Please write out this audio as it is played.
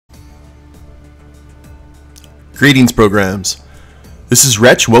Greetings, programs. This is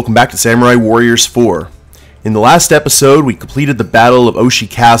Wretch, and welcome back to Samurai Warriors 4. In the last episode, we completed the Battle of Oshi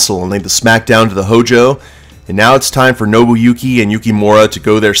Castle and laid the smackdown to the Hojo, and now it's time for Nobuyuki and Yukimura to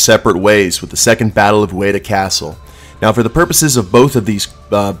go their separate ways with the second Battle of Ueda Castle. Now, for the purposes of both of these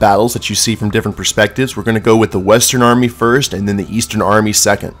battles that you see from different perspectives, we're going to go with the Western Army first and then the Eastern Army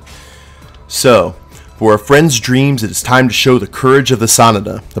second. So, for our friends' dreams, it is time to show the courage of the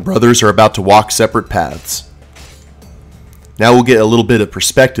Sanada. The brothers are about to walk separate paths. Now we'll get a little bit of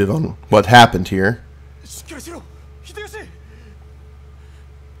perspective on what happened here.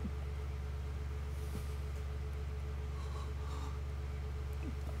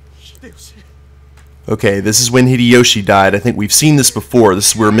 Okay, this is when Hideyoshi died. I think we've seen this before.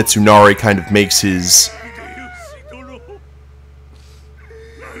 This is where Mitsunari kind of makes his...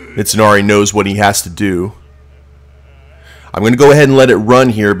 Mitsunari knows what he has to do. I'm going to go ahead and let it run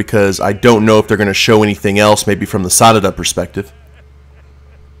here because I don't know if they're going to show anything else, maybe from the Sanada perspective.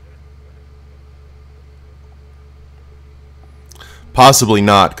 Possibly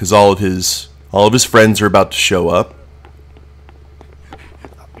not, because all of his friends are about to show up.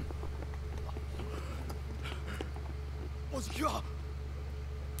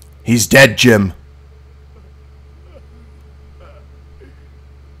 He's dead, Jim.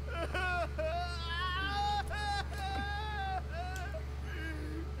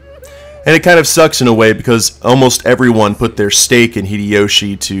 And it kind of sucks in a way because almost everyone put their stake in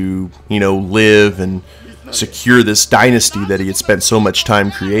Hideyoshi to, you know, live and secure this dynasty that he had spent so much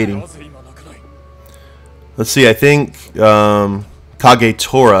time creating. Let's see, I think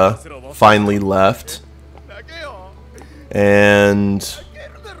Kagetora finally left. And...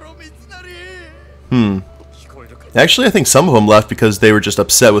 Actually, I think some of them left because they were just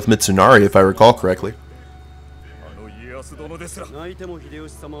upset with Mitsunari, if I recall correctly.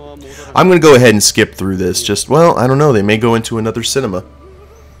 I'm going to go ahead and skip through this. Just, well, I don't know. They may go into another cinema.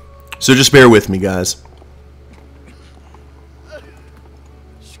 So just bear with me, guys.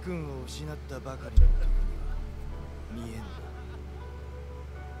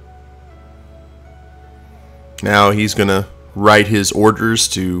 Now he's going to write his orders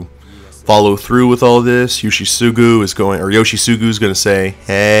to follow through with all this. Yoshisugu is going, or Yoshisugu is going to say,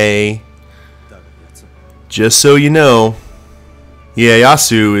 "Hey, just so you know,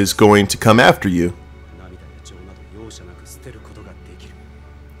 Ieyasu is going to come after you."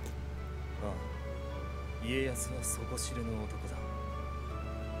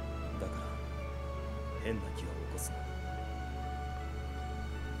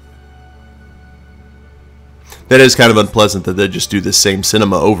 That is kind of unpleasant that they just do the same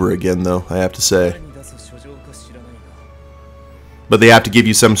cinema over again, though, I have to say. But they have to give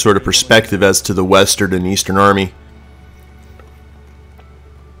you some sort of perspective as to the Western and Eastern Army.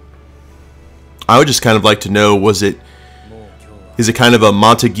 I would just kind of like to know, is it kind of a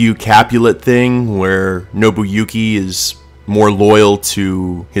Montague Capulet thing where Nobuyuki is more loyal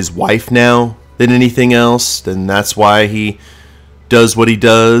to his wife now than anything else, and that's why he does what he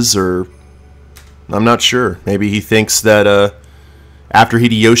does, or I'm not sure. Maybe he thinks that after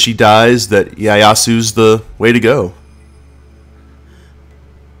Hideyoshi dies that Ieyasu's the way to go,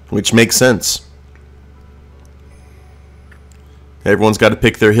 which makes sense. Everyone's got to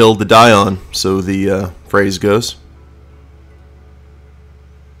pick their hill to die on, so the phrase goes.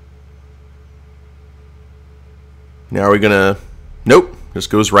 Now are we gonna... Nope, just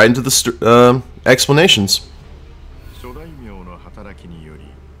goes right into the explanations.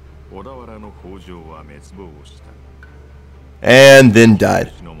 And then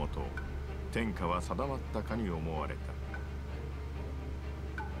died.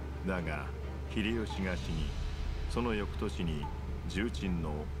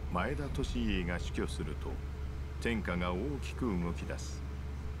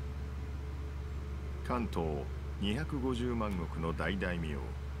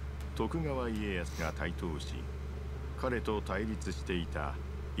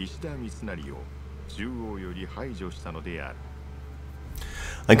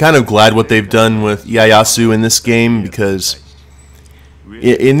 I'm kind of glad what they've done with Ieyasu in this game, because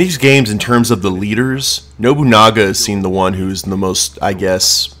in these games, in terms of the leaders, Nobunaga is seen the one who's the most, I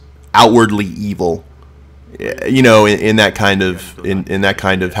guess, outwardly evil. You know, in that kind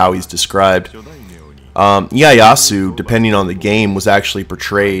of how he's described. Ieyasu, depending on the game, was actually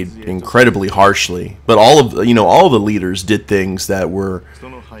portrayed incredibly harshly. But all of the leaders did things that were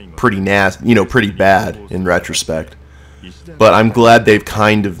pretty nasty, pretty bad in retrospect. But I'm glad they've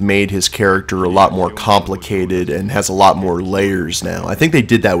kind of made his character a lot more complicated and has a lot more layers now. I think they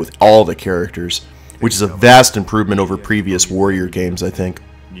did that with all the characters, which is a vast improvement over previous Warrior games, I think.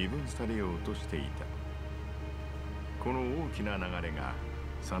 この大きな流れが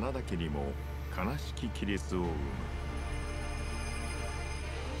真田家にも悲しき亀裂を生む。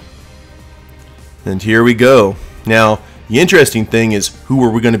 And here we go. Now, the interesting thing is, who are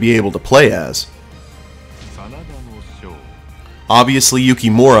we going to be able to play as? Obviously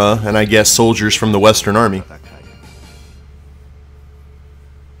Yukimura, and I guess soldiers from the Western Army.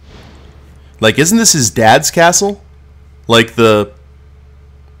 Like, isn't this his dad's castle? Like, the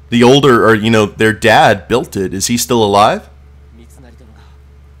older, or, you know, their dad built it. Is he still alive?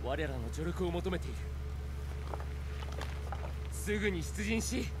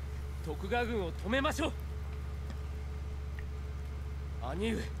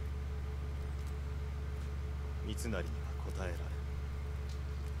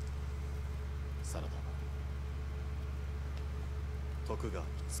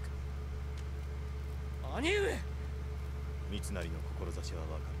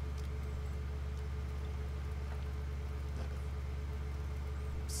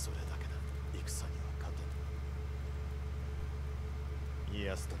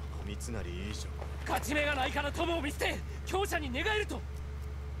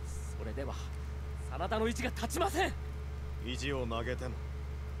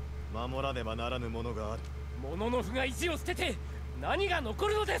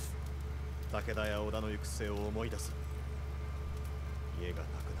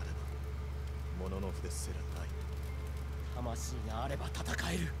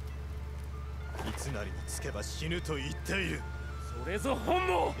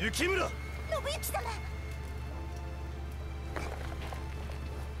 Yukimura!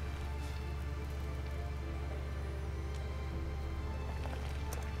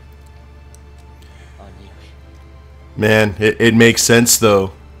 Man, it makes sense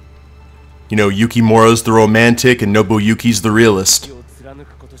though. You know, Yukimura's the romantic and Nobuyuki's the realist.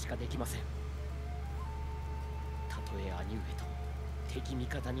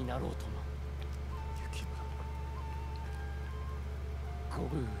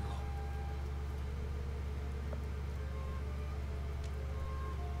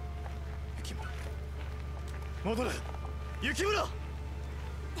 Yukimura!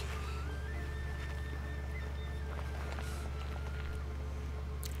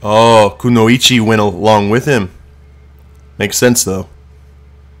 Oh, Kunoichi went along with him. Makes sense though.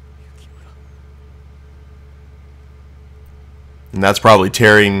 And that's probably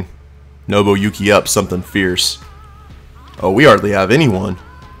tearing Nobuyuki up something fierce. Oh, we hardly have anyone.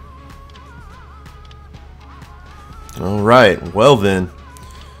 Alright, well then.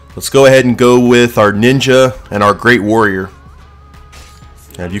 Let's go ahead and go with our ninja and our great warrior.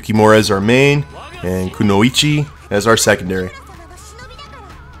 We have Yukimura as our main, and Kunoichi as our secondary.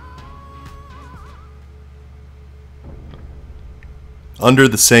 Under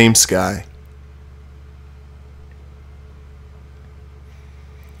the same sky.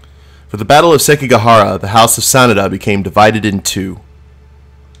 For the Battle of Sekigahara, the house of Sanada became divided in two.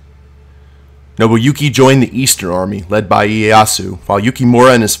 Nobuyuki joined the Eastern Army, led by Ieyasu, while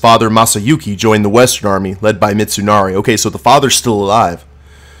Yukimura and his father Masayuki joined the Western Army, led by Mitsunari. Okay, so the father's still alive.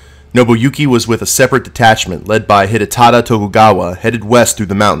 Nobuyuki was with a separate detachment, led by Hidetada Tokugawa, headed west through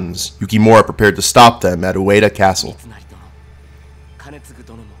the mountains. Yukimura prepared to stop them at Ueda Castle.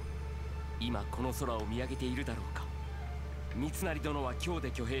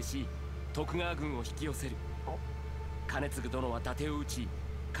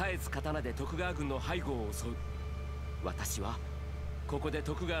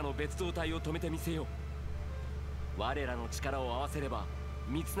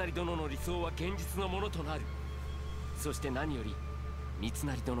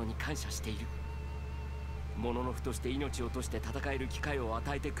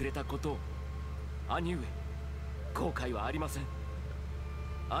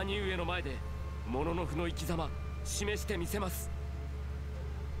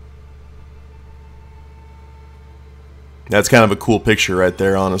 That's kind of a cool picture right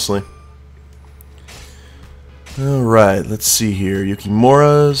there, honestly. Alright, let's see here.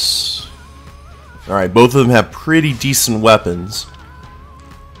 Yukimura's. Alright, both of them have pretty decent weapons.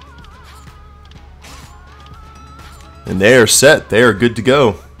 And they are set. They are good to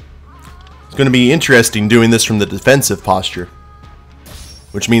go. It's going to be interesting doing this from the defensive posture.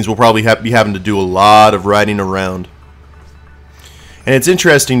 Which means we'll probably be having to do a lot of riding around. And it's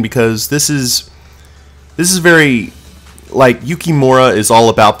interesting because this is very... Like, Yukimura is all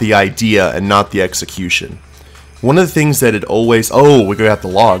about the idea and not the execution. One of the things that it always... Oh, we got the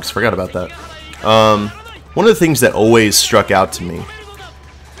logs. Forgot about that. One of the things that always struck out to me,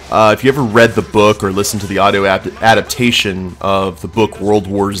 if you ever read the book or listened to the audio adaptation of the book World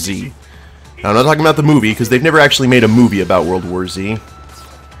War Z, Now, I'm not talking about the movie, because they've never actually made a movie about World War Z,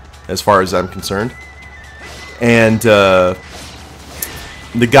 as far as I'm concerned. And the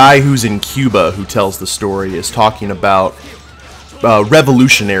guy who's in Cuba who tells the story is talking about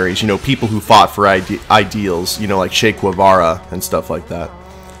revolutionaries, you know, people who fought for ideals, you know, like Che Guevara and stuff like that.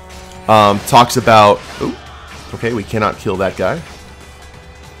 Talks about... Ooh, okay, we cannot kill that guy.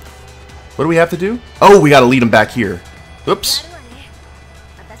 What do we have to do? Oh, we gotta lead him back here. Oops.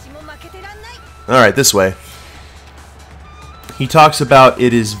 Alright, this way. He talks about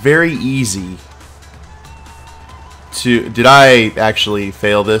it is very easy to... Did I actually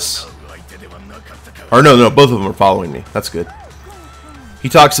fail this? Or no, both of them are following me. That's good. He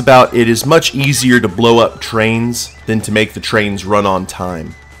talks about it is much easier to blow up trains than to make the trains run on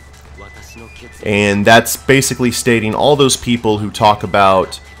time. And that's basically stating all those people who talk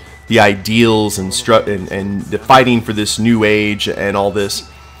about the ideals and the fighting for this new age and all this.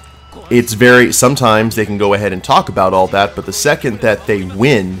 It's very... Sometimes they can go ahead and talk about all that, but the second that they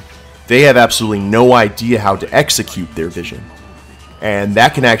win, they have absolutely no idea how to execute their vision. And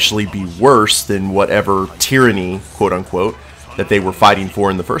that can actually be worse than whatever tyranny, quote-unquote, that they were fighting for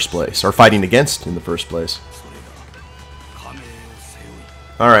in the first place, or fighting against in the first place.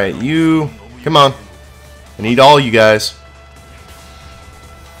 Alright, you... Come on. I need all you guys.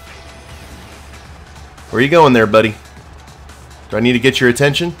 Where are you going there, buddy? Do I need to get your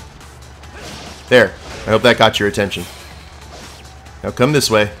attention? There. I hope that got your attention. Now come this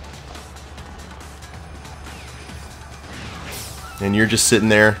way. And you're just sitting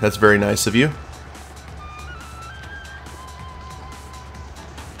there. That's very nice of you.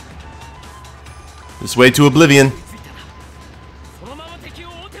 This way to oblivion.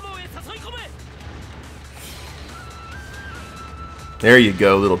 There you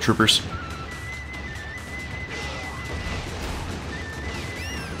go, little troopers.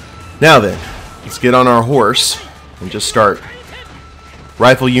 Now then, let's get on our horse and just start.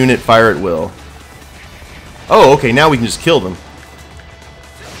 Rifle unit, fire at will. Oh, okay, now we can just kill them.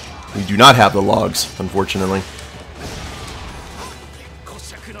 We do not have the logs, unfortunately.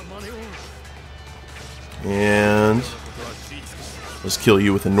 And let's kill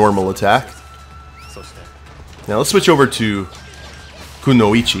you with a normal attack. Now let's switch over to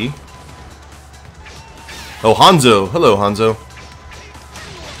Kunoichi. Oh, Hanzo. Hello, Hanzo.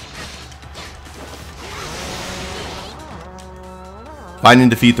 Find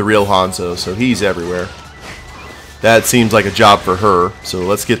and defeat the real Hanzo, so he's everywhere. That seems like a job for her, so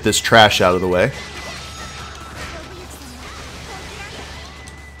let's get this trash out of the way.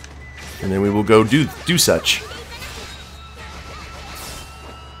 And then we will go do such.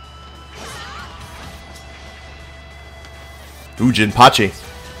 Ooh, Jinpachi.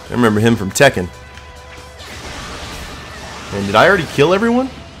 I remember him from Tekken. And did I already kill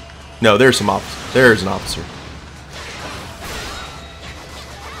everyone? No, there's some officers. There's an officer.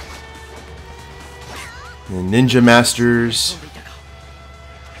 And ninja masters.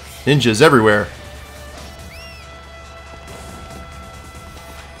 Ninjas everywhere.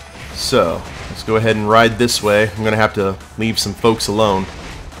 So, let's go ahead and ride this way. I'm going to have to leave some folks alone.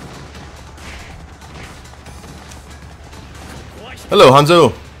 Hello,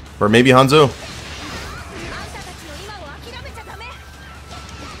 Hanzo. Or maybe Hanzo.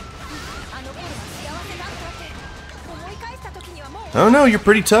 Oh no, you're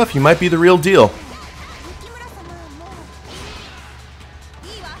pretty tough. You might be the real deal.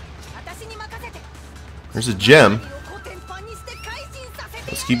 There's a gem.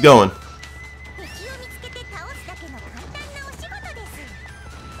 Let's keep going.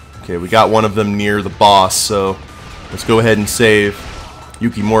 Okay, we got one of them near the boss, so let's go ahead and save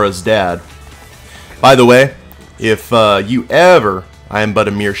Yukimura's dad. By the way, if you ever... I am but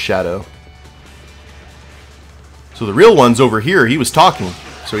a mere shadow. So the real one's over here. He was talking,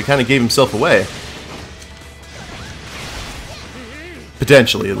 so he kind of gave himself away.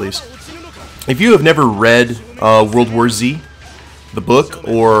 Potentially, at least. If you have never read World War Z, the book,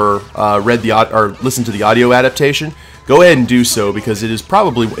 or read the or listened to the audio adaptation, go ahead and do so, because it's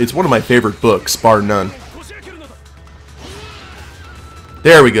one of my favorite books, bar none.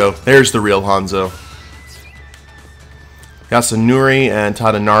 There we go. There's the real Hanzo. Yasunori and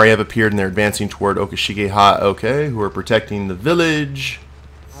Tadanari have appeared, and they're advancing toward Okashige okay, who are protecting the village.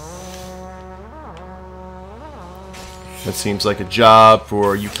 That seems like a job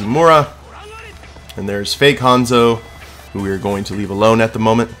for Yukimura. And there's fake Hanzo, who we are going to leave alone at the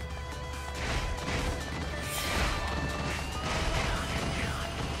moment.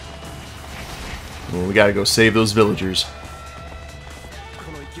 And we gotta go save those villagers.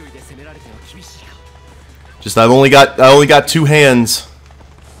 Just I only got 2 hands.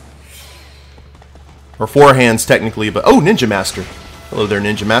 Or 4 hands, technically, but... Oh, Ninja Master. Hello there,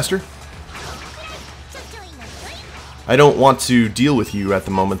 Ninja Master. I don't want to deal with you at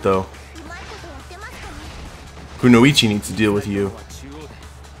the moment, though. Kunoichi needs to deal with you.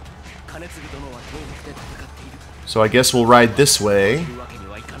 So I guess we'll ride this way.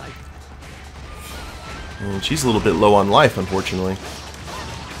 And she's a little bit low on life, unfortunately.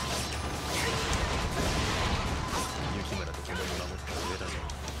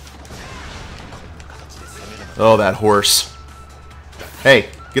 Oh, that horse. Hey,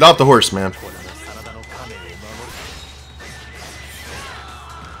 get off the horse, man.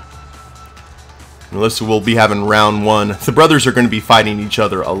 Unless we'll be having round 1. The brothers are going to be fighting each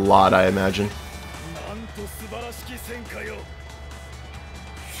other a lot, I imagine.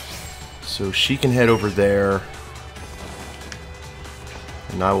 So she can head over there.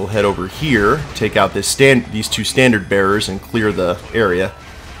 And I will head over here, take out these 2 standard bearers and clear the area.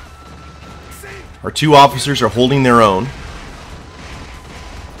 Our 2 officers are holding their own.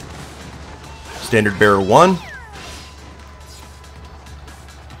 Standard bearer 1.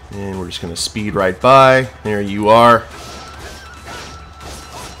 And we're just going to speed right by. There you are.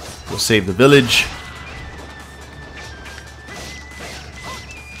 We'll save the village.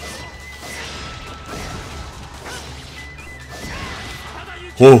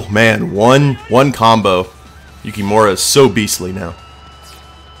 Oh man, one combo. Yukimura is so beastly now.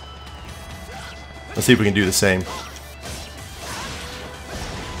 Let's see if we can do the same.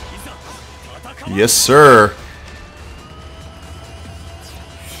 Yes, sir.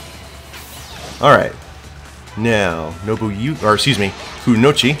 Alright. Now,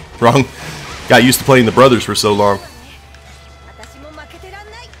 Kunoichi. Wrong. Got used to playing the brothers for so long.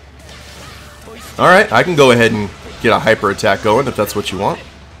 Alright, I can go ahead and get a hyper attack going if that's what you want.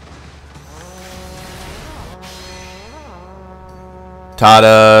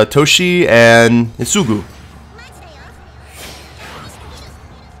 Toshi and Isugu.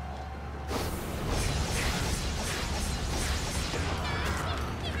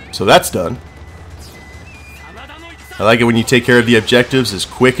 So that's done. I like it when you take care of the objectives as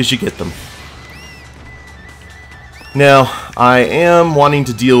quick as you get them. Now, I am wanting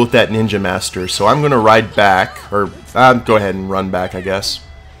to deal with that Ninja Master, so I'm going to ride back, or go ahead and run back, I guess.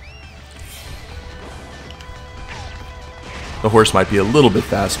 The horse might be a little bit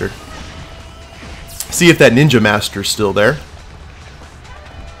faster. See if that Ninja Master's still there.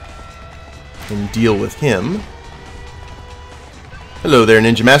 And deal with him. Hello there,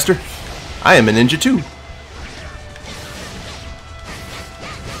 Ninja Master. I am a ninja too.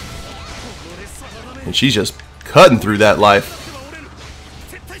 And she's just cutting through that life.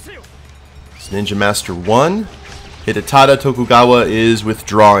 It's Ninja Master 1. Hidetada Tokugawa is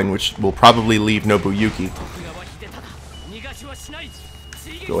withdrawing, which will probably leave Nobuyuki.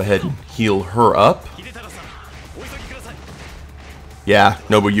 Go ahead and heal her up. Yeah,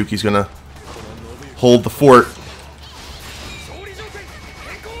 Nobuyuki's gonna hold the fort.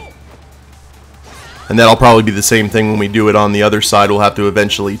 And that'll probably be the same thing when we do it on the other side. We'll have to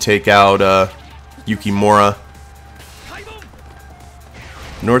eventually take out Yukimura.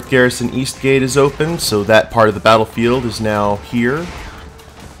 North Garrison East Gate is open, so that part of the battlefield is now here.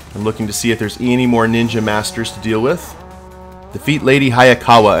 I'm looking to see if there's any more ninja masters to deal with. Defeat Lady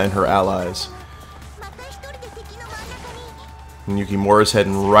Hayakawa and her allies. And Yukimura's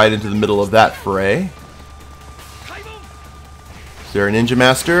heading right into the middle of that fray. Is there a ninja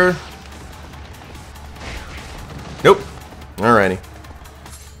master? Nope. Alrighty.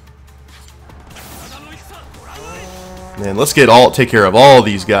 And let's take care of all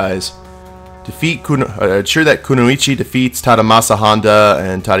these guys. Ensure that Kunoichi defeats Tadamasa Honda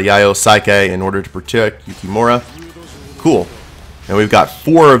and Tadayayo Saike in order to protect Yukimura. Cool. And we've got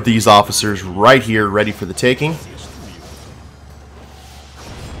 4 of these officers right here ready for the taking.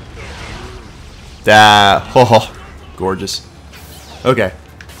 Oh, gorgeous. Okay.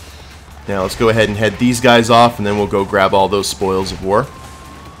 Now let's go ahead and head these guys off, and then we'll go grab all those spoils of war.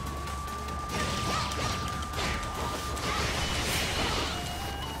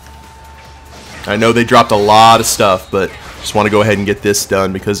 I know they dropped a lot of stuff, but just want to go ahead and get this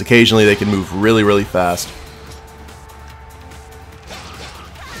done because occasionally they can move really, really fast.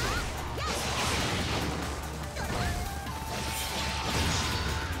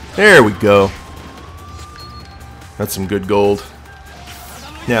 There we go. That's some good gold.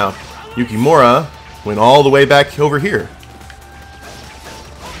 Now, Yukimura went all the way back over here.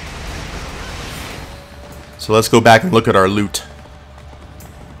 So let's go back and look at our loot.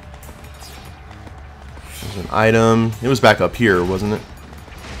 There's an item. It was back up here, wasn't it?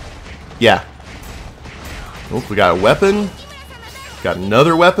 Yeah. Oh, we got a weapon. Got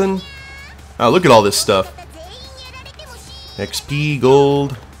another weapon. Oh, look at all this stuff. XP,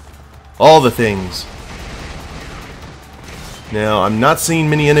 gold, all the things. Now, I'm not seeing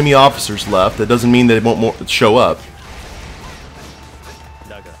many enemy officers left. That doesn't mean that it won't show up.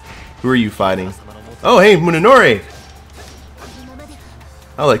 Who are you fighting? Oh, hey, Munenori!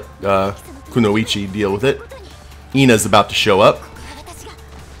 I'll let Kunoichi deal with it. Ina's about to show up.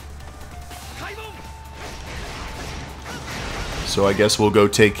 So I guess we'll go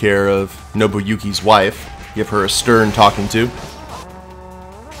take care of Nobuyuki's wife. Give her a stern talking to.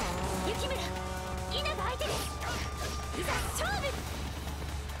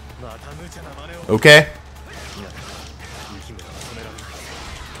 Okay.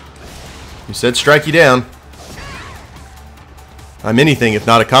 You said strike you down. I'm anything if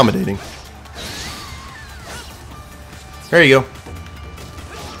not accommodating. There you go.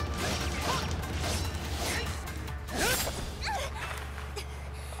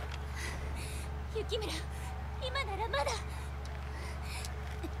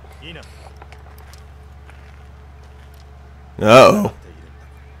 Uh-oh.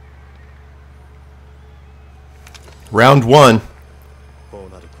 Round one.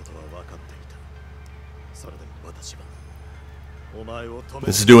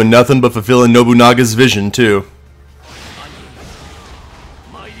 This is doing nothing but fulfilling Nobunaga's vision, too.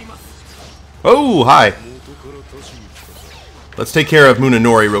 Oh, hi. Let's take care of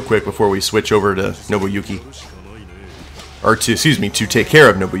Munenori real quick before we switch over to Nobuyuki. Or to take care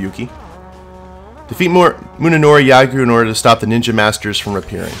of Nobuyuki. Defeat Munenori Yagu in order to stop the ninja masters from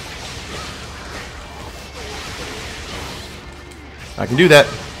appearing. I can do that.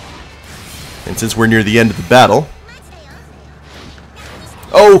 And since we're near the end of the battle...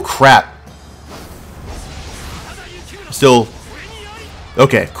 Oh, crap. Still...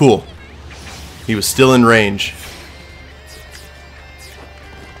 Okay, cool. He was still in range.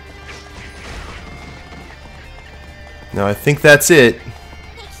 Now, I think that's it.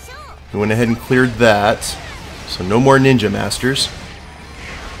 We went ahead and cleared that. So no more ninja masters.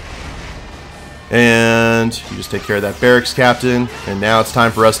 And you just take care of that barracks captain. And now it's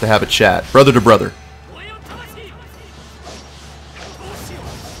time for us to have a chat. Brother to brother.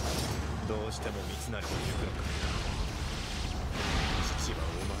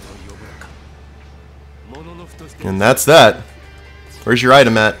 And that's that. Where's your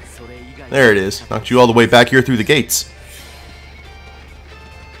item at? There it is. Knocked you all the way back here through the gates.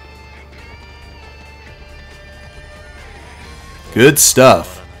 Good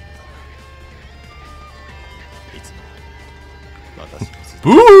stuff.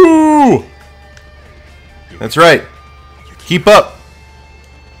 Boo! That's right. Keep up.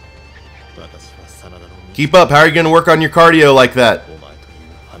 Keep up. How are you going to work on your cardio like that?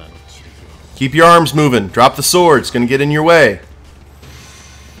 Keep your arms moving. Drop the sword. It's going to get in your way.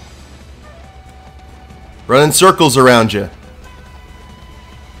 Running circles around you.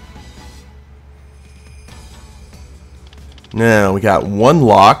 Now, we got one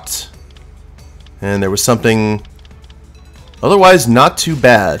locked. And there was something otherwise not too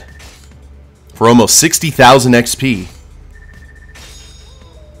bad. For almost 60,000 XP.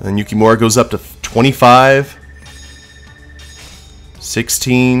 And Yukimura goes up to 25.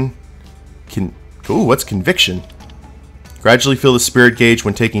 16. Ooh, what's conviction? Gradually fill the spirit gauge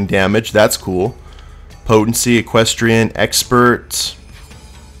when taking damage. That's cool. Potency, equestrian, expert.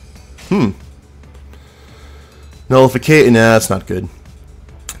 Nullification. Nah, that's not good.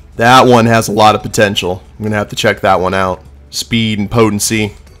 That one has a lot of potential. I'm going to have to check that one out. Speed and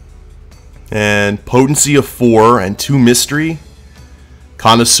potency. And potency of 4 and 2 mystery.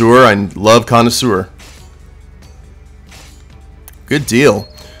 Connoisseur. I love Connoisseur. Good deal.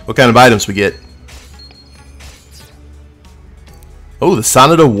 What kind of items we get? Oh, the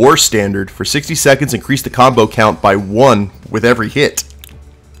Sanada War Standard. For 60 seconds, increase the combo count by 1 with every hit.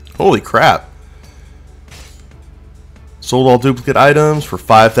 Holy crap. Sold all duplicate items for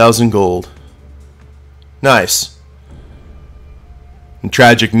 5,000 gold. Nice. And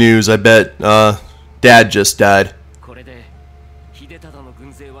tragic news, I bet Dad just died.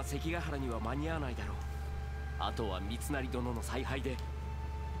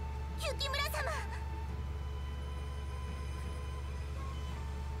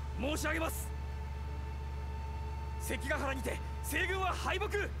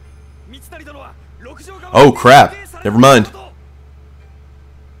 Oh crap, never mind.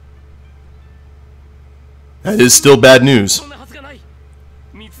 That is still bad news.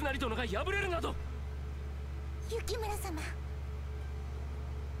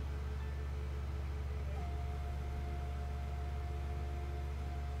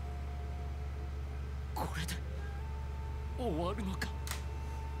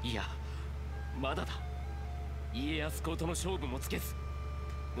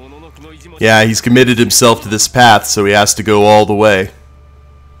 Yeah, he's committed himself to this path, so he has to go all the way.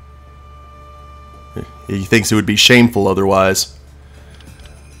 He thinks it would be shameful otherwise.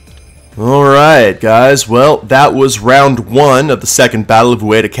 Alright, guys. Well, that was round 1 of the second Battle of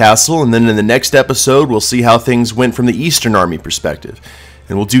Ueda Castle, and then in the next episode, we'll see how things went from the Eastern Army perspective.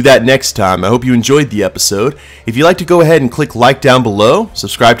 And we'll do that next time. I hope you enjoyed the episode. If you'd like to go ahead and click like down below,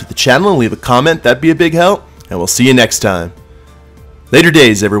 subscribe to the channel, and leave a comment, that'd be a big help. And we'll see you next time. Later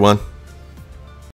days, everyone.